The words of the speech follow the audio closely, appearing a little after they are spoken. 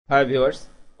Hi viewers,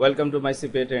 welcome to my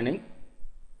CPA training.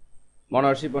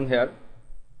 VaiShipon here.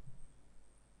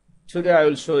 Today I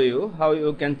will show you how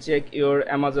you can check your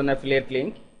Amazon affiliate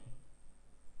link.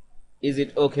 Is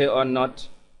it okay or not?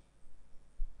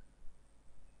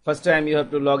 First time you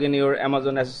have to log in your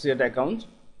Amazon associate account,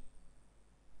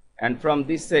 and from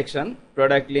this section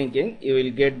product linking you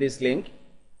will get this link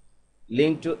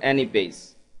to any page.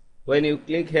 When you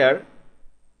click here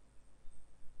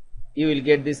you will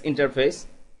get this interface,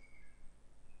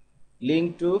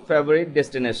 link to favorite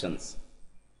destinations.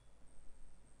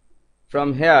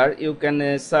 From here you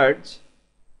can search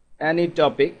any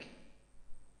topic.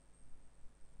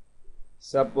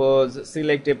 Suppose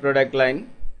select a product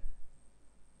line,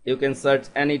 you can search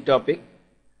any topic.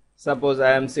 Suppose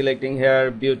I am selecting here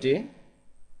beauty.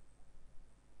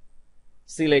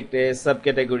 Select a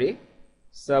subcategory.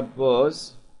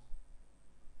 Suppose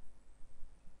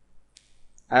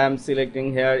I am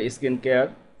selecting here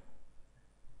skincare.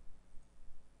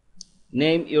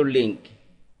 Name your link,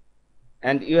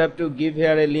 and you have to give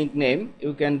here a link name.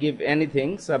 You can give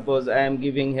anything. Suppose I am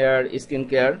giving here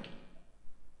skincare.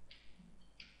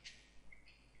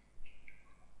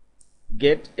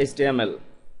 Get HTML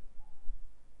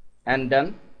and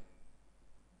done.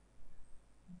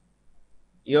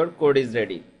 Your code is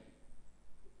ready.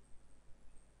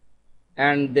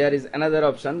 And there is another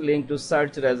option, link to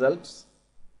search results.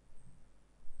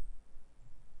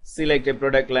 Select a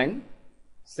product line.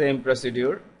 Same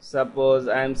procedure. Suppose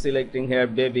I am selecting here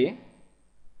baby.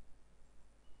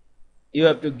 You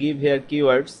have to give here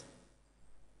keywords.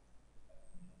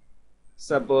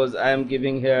 Suppose I am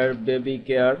giving here baby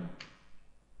care.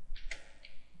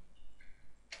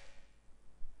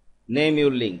 Name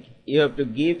your link. You have to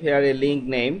give here a link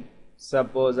name.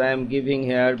 Suppose I am giving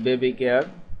here baby care.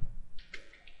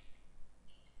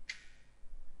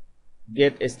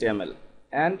 Get HTML,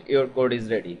 and your code is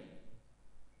ready.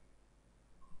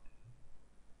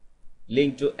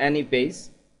 Link to any page.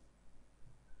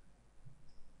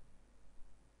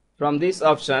 From this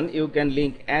option you can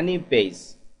link any page,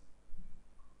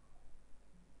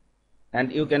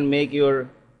 and you can make your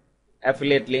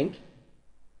affiliate link.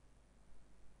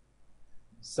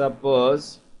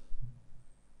 Suppose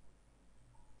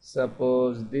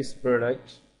this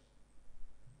product,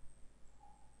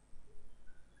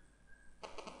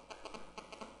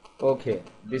 okay,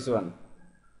 this one.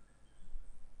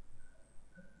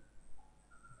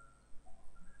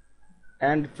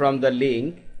 And from the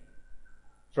link,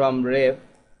 from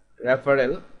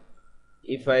referral,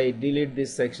 if I delete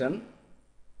this section,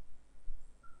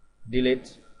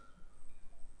 delete,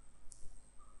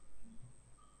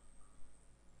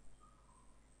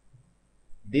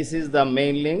 this is the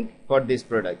main link for this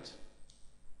product,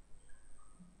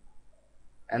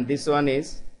 and this one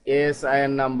is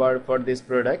ASIN number for this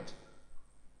product,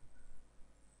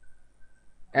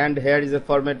 and here is a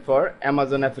format for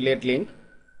Amazon affiliate link.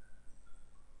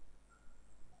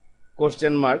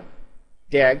 Question mark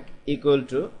tag equal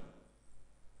to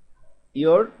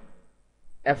your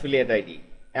affiliate ID,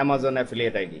 Amazon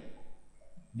affiliate ID.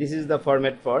 This is the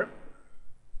format for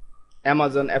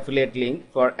Amazon affiliate link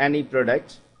for any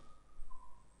product.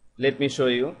 Let me show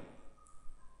you.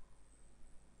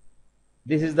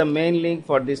 This is the main link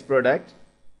for this product,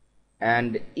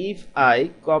 and if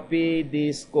I copy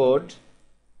this code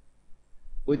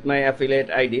with my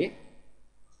affiliate ID,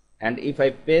 and if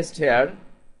I paste here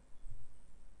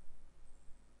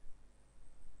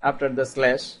after the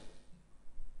slash,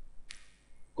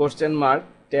 question mark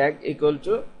tag equal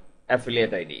to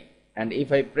affiliate ID, and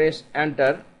if I press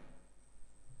enter,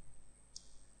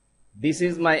 this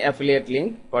is my affiliate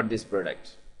link for this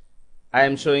product. I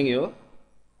am showing you,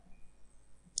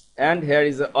 and here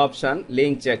is the option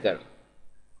link checker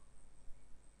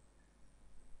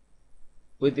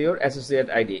with your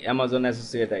associate ID, Amazon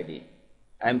associate ID.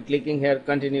 I am clicking here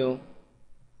continue.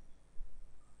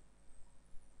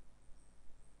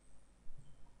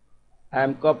 I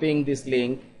am copying this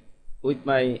link with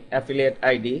my affiliate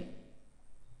ID,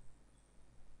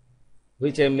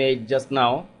 which I made just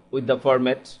now with the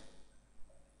format,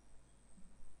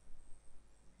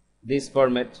 this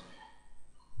format,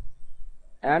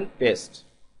 and paste.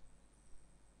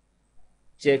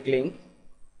 Check link,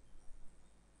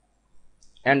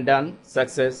 and done.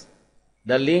 Success.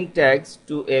 The link tags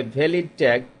to a valid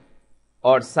tag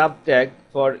or sub tag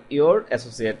for your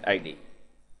associate ID.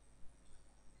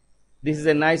 This is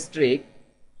a nice trick.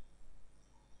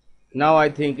 Now I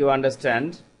think you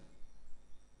understand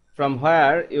from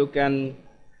where you can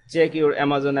check your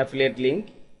Amazon affiliate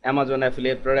link, Amazon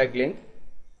affiliate product link.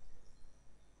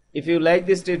 If you like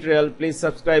this tutorial, please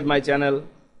subscribe my channel,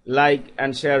 like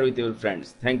and share with your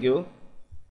friends. Thank you.